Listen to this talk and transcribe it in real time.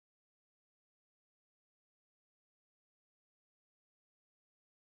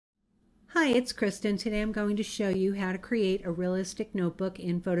Hi, it's Kristen. Today I'm going to show you how to create a realistic notebook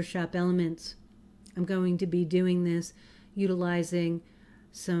in Photoshop Elements. I'm going to be doing this utilizing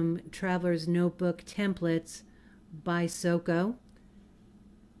some Traveler's Notebook templates by Soko.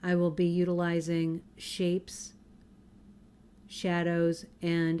 I will be utilizing shapes, shadows,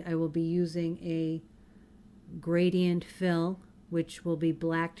 and I will be using a gradient fill, which will be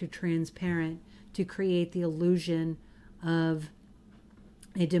black to transparent, to create the illusion of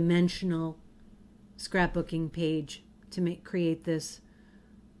a dimensional scrapbooking page to create this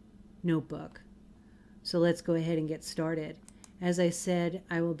notebook. So let's go ahead and get started. As I said,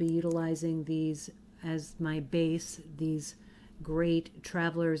 I will be utilizing these as my base, these great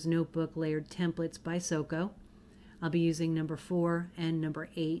Traveler's Notebook layered templates by Soko. I'll be using number 4 and number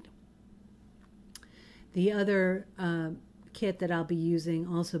 8. The other kit that I'll be using,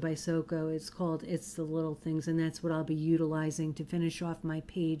 also by Soko, is called It's the Little Things, and that's what I'll be utilizing to finish off my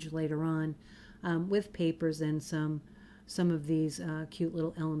page later on, with papers and some of these cute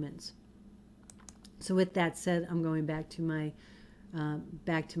little elements. So with that said, I'm going back to my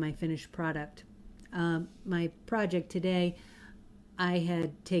finished product. My project today, I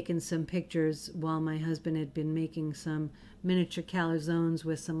had taken some pictures while my husband had been making some miniature calzones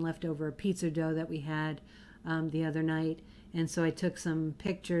with some leftover pizza dough that we had the other night. And so I took some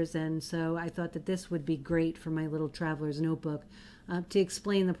pictures, and so I thought that this would be great for my little Traveler's Notebook to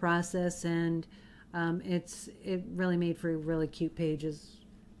explain the process, and it really made for really cute pages,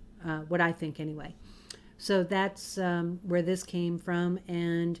 what I think anyway. So that's where this came from,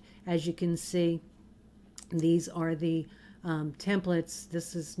 and as you can see, these are the templates.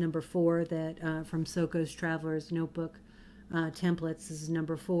 This is number 4 that from Soko's Traveler's Notebook templates. This is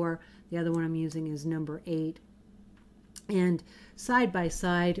number 4. The other one I'm using is number 8. And side by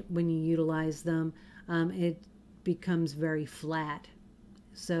side, when you utilize them, it becomes very flat.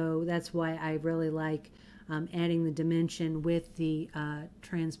 So that's why I really like adding the dimension with the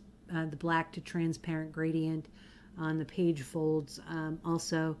black to transparent gradient on the page folds.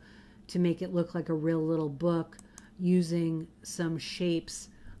 Also, to make it look like a real little book, using some shapes.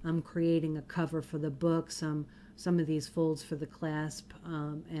 I'm creating a cover for the book, some of these folds for the clasp,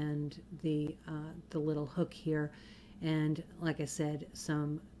 and the little hook here. And like I said,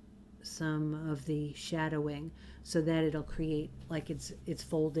 some of the shadowing, so that it'll create like it's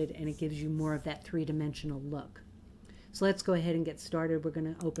folded, and it gives you more of that three-dimensional look. So let's go ahead and get started. We're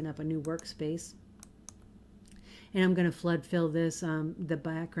going to open up a new workspace, and I'm going to flood fill this the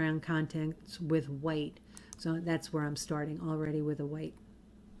background contents with white. So that's where I'm starting already, with a white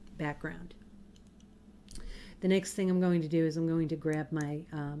background. The next thing I'm going to do is I'm going to grab my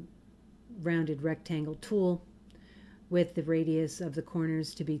rounded rectangle tool with the radius of the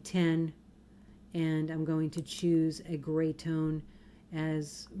corners to be 10, and I'm going to choose a gray tone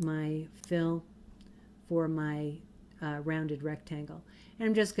as my fill for my rounded rectangle. And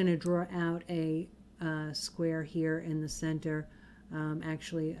I'm just going to draw out a square here in the center,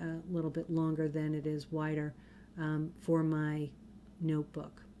 actually a little bit longer than it is wider, for my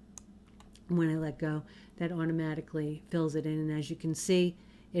notebook. When I let go, that automatically fills it in, and as you can see,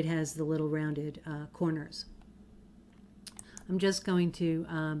 it has the little rounded corners. I'm just going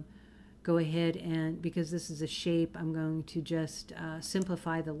to go ahead, and because this is a shape, I'm going to just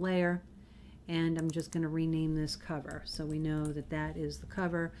simplify the layer, and I'm just going to rename this cover, so we know that that is the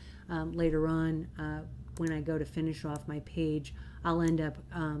cover. Later on, when I go to finish off my page, I'll end up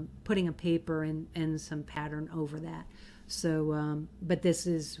putting a paper and some pattern over that. So, but this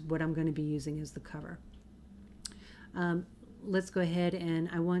is what I'm going to be using as the cover. Let's go ahead, and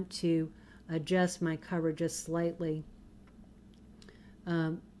I want to adjust my cover just slightly.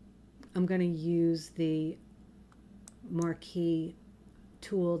 I'm going to use the marquee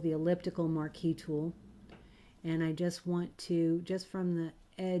tool, the elliptical marquee tool, and I just want to, just from the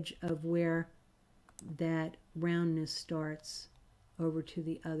edge of where that roundness starts over to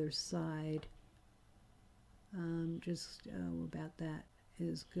the other side, just about that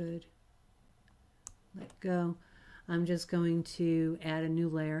is good. Let go. I'm just going to add a new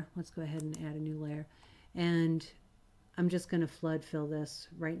layer. Let's go ahead and add a new layer, and I'm just going to flood fill this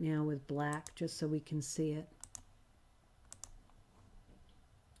right now with black, just so we can see it.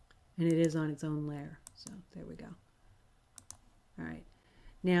 And it is on its own layer, so there we go. All right,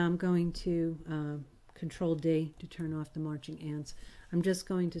 now I'm going to Control D to turn off the marching ants. I'm just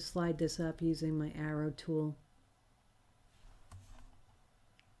going to slide this up using my arrow tool.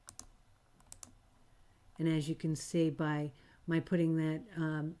 And as you can see, by my putting that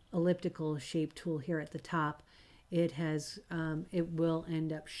elliptical shape tool here at the top, it will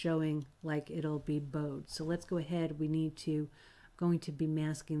end up showing like it'll be bowed. So let's go ahead. We need to going to be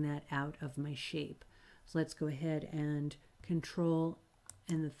masking that out of my shape. So let's go ahead and Control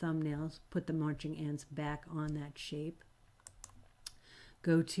and the thumbnails, put the marching ants back on that shape.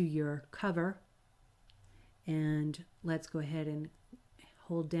 Go to your cover and let's go ahead and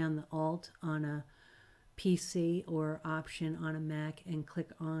hold down the Alt on a PC or Option on a Mac and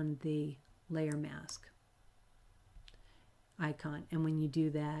click on the layer mask icon. And when you do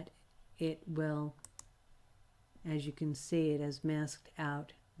that, it will, as you can see, it has masked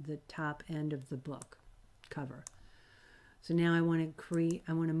out the top end of the book cover. So now I want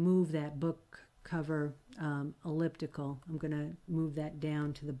to move that book cover elliptical. I'm going to move that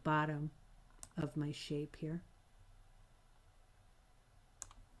down to the bottom of my shape here.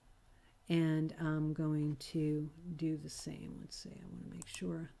 And I'm going to do the same. Let's see, I want to make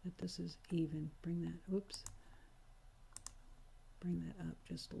sure that this is even. Bring that, oops. Bring that up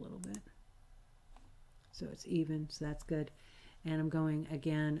just a little bit. So it's even, so that's good. And I'm going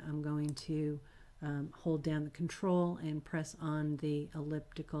to hold down the Control and press on the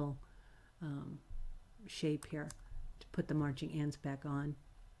elliptical shape here to put the marching ants back on.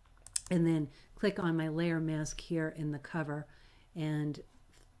 And then click on my layer mask here in the cover and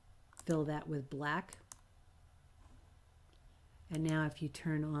fill that with black. And now if you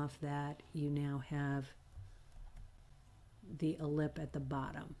turn off that, you now have the ellipse at the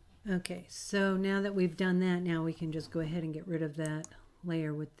bottom. Okay, so now that we've done that, now we can just go ahead and get rid of that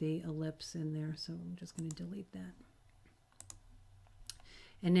layer with the ellipse in there. So I'm just going to delete that.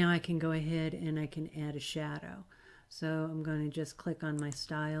 And now I can go ahead and I can add a shadow. So I'm going to just click on my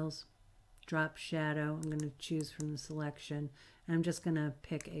styles, drop shadow. I'm going to choose from the selection. And I'm just going to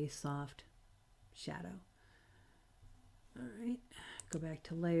pick a soft shadow. All right, go back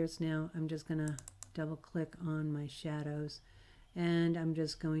to layers now. I'm just going to double click on my shadows and I'm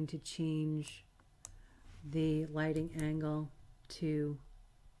just going to change the lighting angle to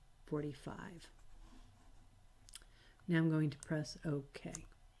 45. Now I'm going to press OK.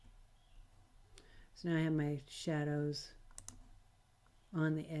 So now I have my shadows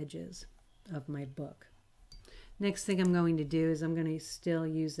on the edges of my book. Next thing I'm going to do is I'm going to still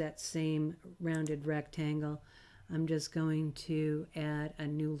use that same rounded rectangle. I'm just going to add a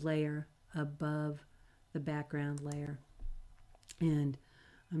new layer above the background layer. And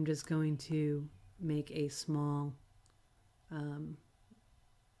I'm just going to make a small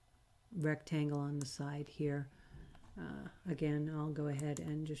rectangle on the side here. Again, I'll go ahead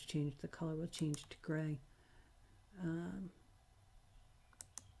and just change the color. We'll change it to gray.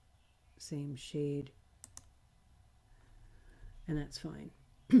 Same shade. And that's fine.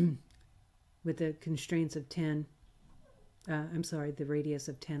 With the constraints of 10, I'm sorry, the radius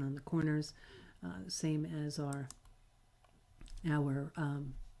of 10 on the corners, same as our cover.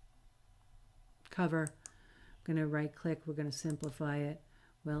 I'm going to right click, we're going to simplify it.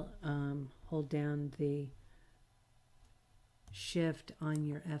 We'll hold down the shift on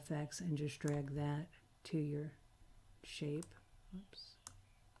your FX and just drag that to your shape. Oops.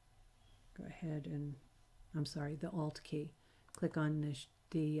 Go ahead and, I'm sorry, the Alt key. Click on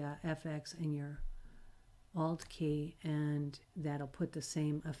the FX and your Alt key and that'll put the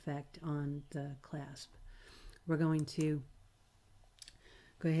same effect on the clasp. We're going to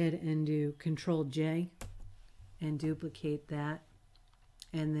go ahead and do Control J and duplicate that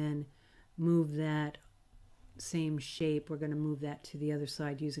and then move that same shape. We're going to move that to the other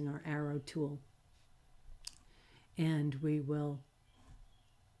side using our arrow tool. And we will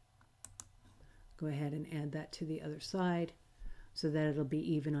go ahead and add that to the other side so that it'll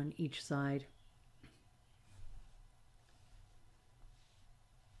be even on each side.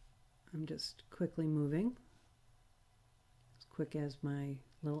 I'm just quickly moving, as quick as my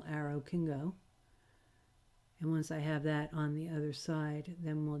little arrow can go. And once I have that on the other side,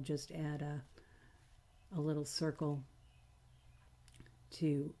 then we'll just add a little circle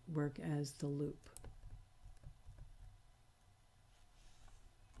to work as the loop.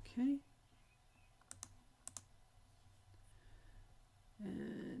 Okay.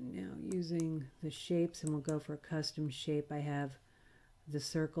 And now using the shapes, and we'll go for a custom shape. I have the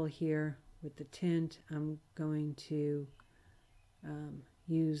circle here with the tint. I'm going to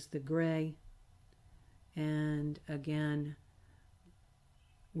use the gray, and again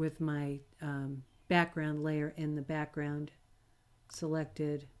with my background layer in the background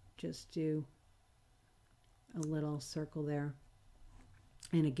selected, just do a little circle there,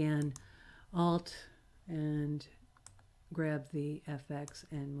 and again Alt and grab the FX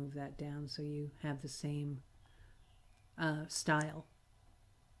and move that down so you have the same style.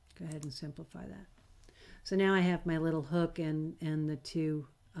 Go ahead and simplify that. So now I have my little hook and the two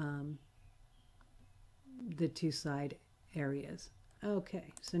side areas.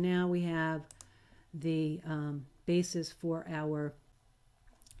 Okay, so now we have the basis for our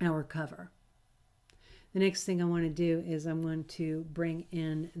cover. The next thing I want to do is I'm going to bring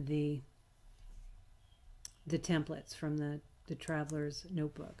in the templates from the Traveler's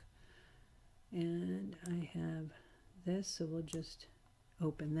Notebook. And I have this, so we'll just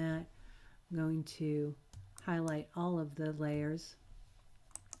open that. I'm going to highlight all of the layers,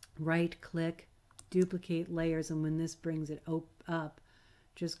 right click, duplicate layers, and when this brings it up,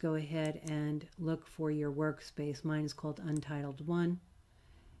 just go ahead and look for your workspace. Mine is called Untitled 1,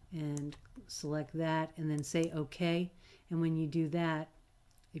 and select that and then say OK. And when you do that,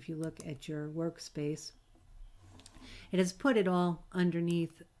 if you look at your workspace, it has put it all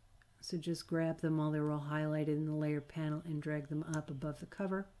underneath. So just grab them while they're all highlighted in the layer panel and drag them up above the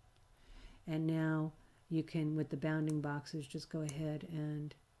cover. And now you can, with the bounding boxes, just go ahead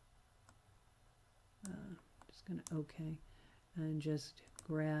and just going to OK, and just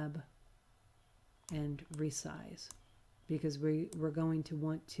grab and resize, because we're going to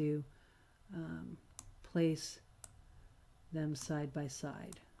want to place them side by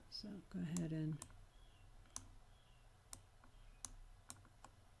side. So go ahead and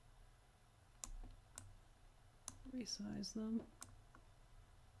resize them.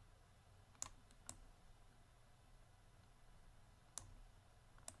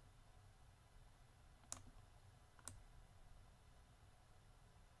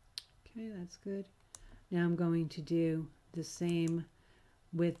 Okay, that's good. Now I'm going to do the same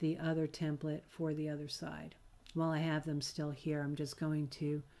with the other template for the other side. While I have them still here, I'm just going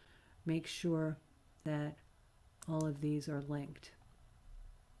to make sure that all of these are linked,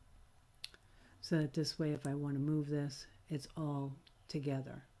 so that this way, if I want to move this, it's all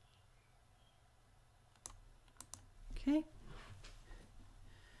together. Okay,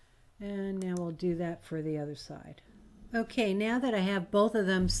 and now we'll do that for the other side. Okay, now that I have both of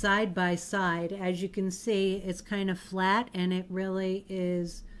them side by side, as you can see, it's kind of flat and it really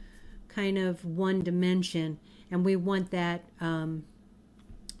is kind of one dimension, and we want that,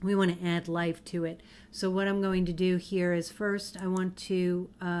 we want to add life to it. So what I'm going to do here is, first I want to,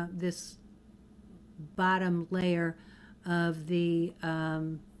 this bottom layer of the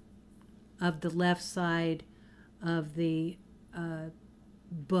left side of the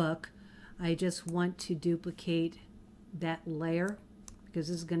book, I just want to duplicate that layer, because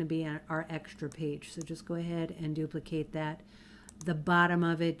this is going to be our extra page. So just go ahead and duplicate that. The bottom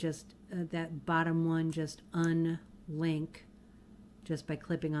of it, just that bottom one, just unlink just by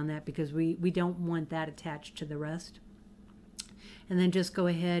clipping on that, because we don't want that attached to the rest. And then just go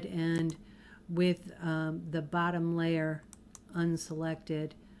ahead and with the bottom layer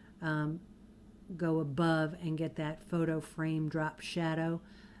unselected, go above and get that photo frame drop shadow,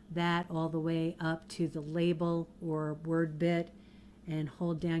 that all the way up to the label or word bit, and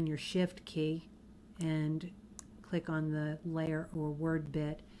hold down your shift key and click on the layer or word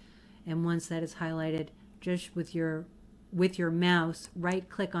bit. And once that is highlighted, just with your mouse, right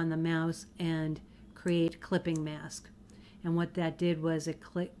click on the mouse and create clipping mask. And what that did was it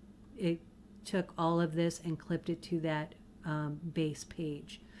took all of this and clipped it to that base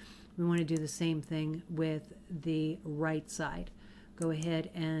page. We want to do the same thing with the right side. Go ahead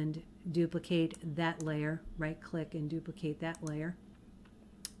and duplicate that layer, right click and duplicate that layer,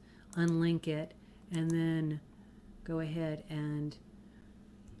 unlink it, and then go ahead and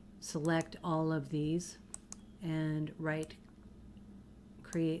select all of these and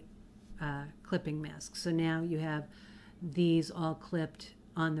create clipping mask. So now you have these all clipped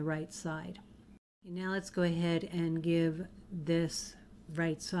on the right side. Now let's go ahead and give this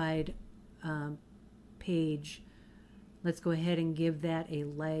right side page, let's go ahead and give that a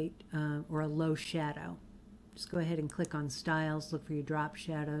light or a low shadow. Just go ahead and click on Styles, look for your drop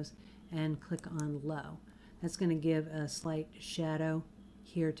shadows, and click on Low. That's going to give a slight shadow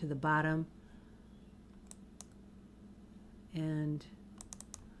here to the bottom. And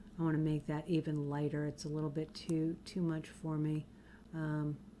I want to make that even lighter. It's a little bit too much for me.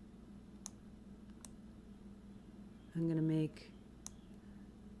 I'm going to make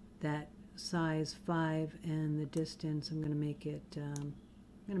that size 5, and the distance I'm going to make it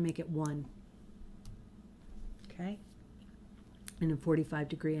 1. Okay, and a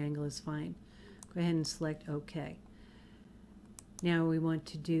 45-degree angle is fine. Go ahead and select OK. Now we want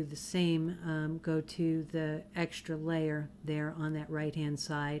to do the same. Go to the extra layer there on that right hand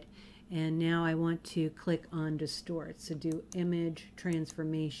side, and now I want to click on Distort. So do Image,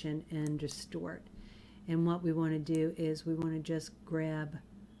 Transformation, and Distort. And what we want to do is we want to just grab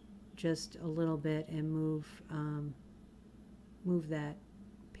just a little bit and move that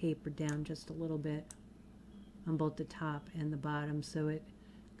paper down just a little bit. on both the top and the bottom, so it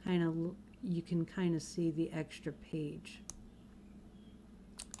kind of, you can kind of see the extra page.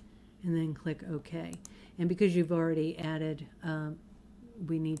 And then click OK. And because you've already added,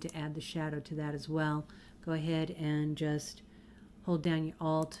 we need to add the shadow to that as well. Go ahead and just hold down your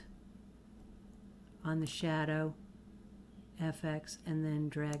Alt on the shadow, FX, and then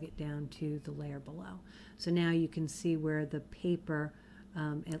drag it down to the layer below. So now you can see where the paper,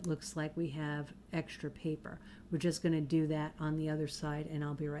 it looks like we have extra paper. We're just going to do that on the other side, and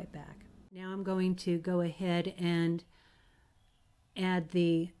I'll be right back. Now I'm going to go ahead and add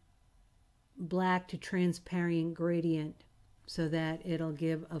the black to transparent gradient so that it'll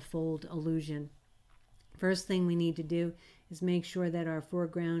give a fold illusion. First thing we need to do is make sure that our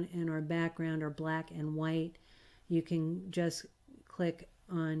foreground and our background are black and white. You can just click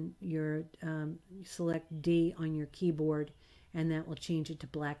on your, select D on your keyboard, and that will change it to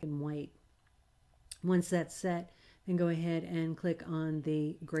black and white. Once that's set, then go ahead and click on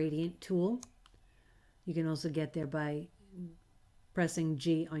the gradient tool. You can also get there by pressing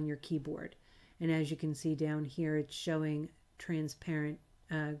G on your keyboard. And as you can see down here, it's showing transparent,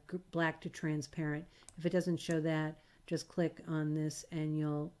 black to transparent. If it doesn't show that, just click on this and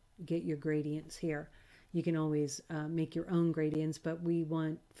you'll get your gradients here. You can always make your own gradients, but we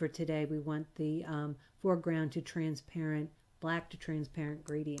want, for today, we want the foreground to transparent, black to transparent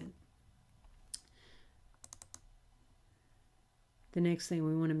gradient. The next thing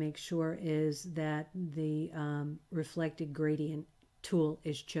we want to make sure is that the reflected gradient tool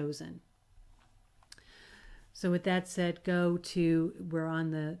is chosen. So with that said, we're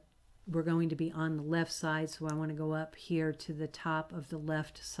going to be on the left side, so I want to go up here to the top of the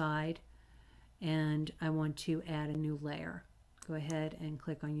left side, and I want to add a new layer. Go ahead and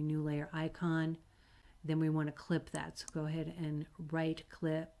click on your new layer icon. Then we want to clip that, so go ahead and right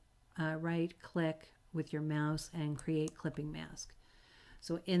click with your mouse and create clipping mask.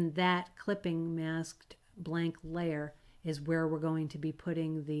 So in that clipping masked blank layer is where we're going to be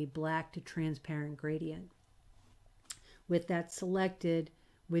putting the black to transparent gradient. With that selected,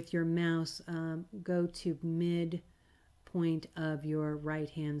 with your mouse, go to mid point of your right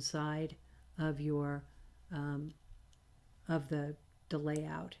hand side of your of the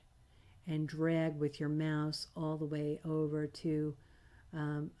layout, and drag with your mouse all the way over to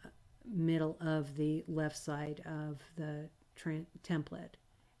middle of the left side of the template,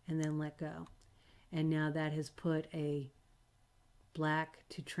 and then let go. And now that has put a black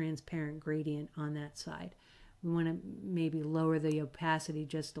to transparent gradient on that side. We want to maybe lower the opacity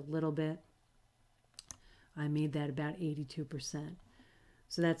just a little bit. I made that about 82%.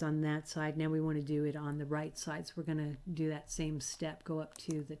 So that's on that side. Now we want to do it on the right side. So we're going to do that same step. Go up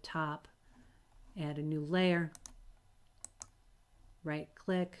to the top, add a new layer, right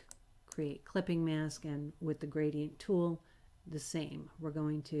click, create clipping mask, and with the gradient tool, the same. We're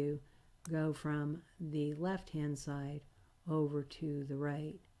going to go from the left hand side over to the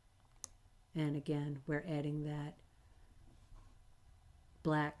right. And again, we're adding that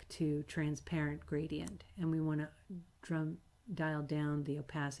black to transparent gradient, and we want to dial down the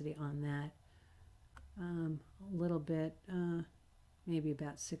opacity on that a little bit, maybe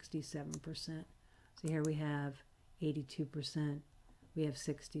about 67%. So here we have 82%, we have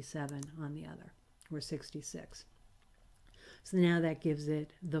 67 on the other, or 66. So now that gives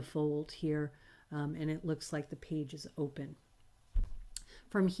it the fold here, and it looks like the page is open.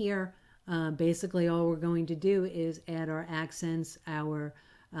 From here, basically all we're going to do is add our accents, our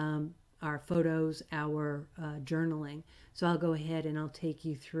photos, our journaling. So I'll go ahead and I'll take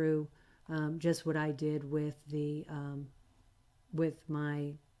you through just what I did with the with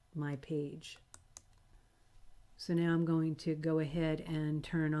my page. So now I'm going to go ahead and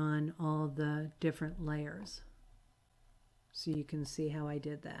turn on all the different layers so you can see how I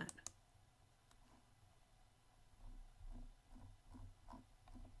did that.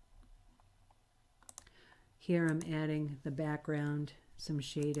 Here I'm adding the background, some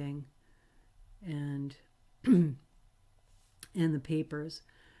shading, and and the papers.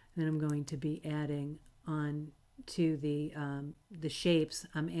 Then I'm going to be adding on to the shapes.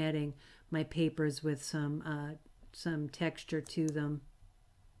 I'm adding my papers with some texture to them,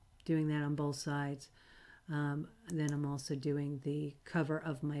 doing that on both sides. Then I'm also doing the cover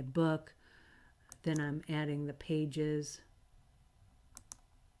of my book. Then I'm adding the pages.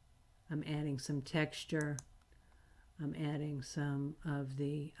 I'm adding some texture. I'm adding some of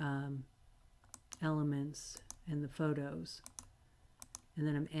the elements and the photos. And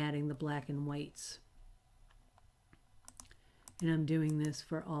then I'm adding the black and whites. And I'm doing this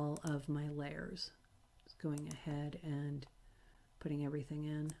for all of my layers. Just going ahead and putting everything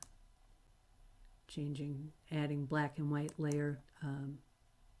in. adding black and white layer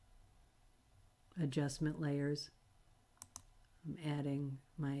adjustment layers. I'm adding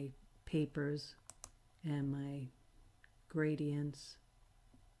my papers and my gradients.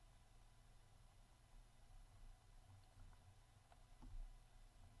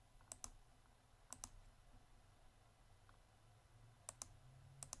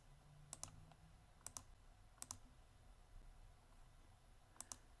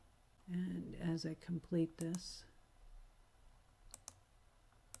 And as I complete this,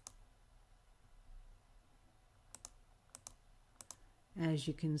 as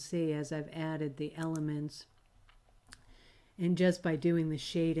you can see, as I've added the elements, and just by doing the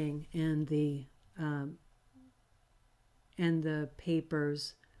shading and the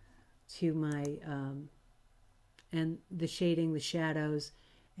papers to my and the shading, the shadows,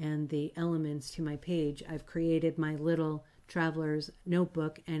 and the elements to my page, I've created my little traveler's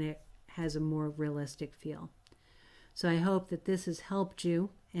notebook, and it has a more realistic feel. So I hope that this has helped you,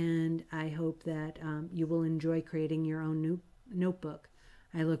 and I hope that you will enjoy creating your own notebook.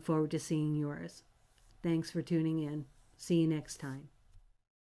 I look forward to seeing yours. Thanks for tuning in. See you next time.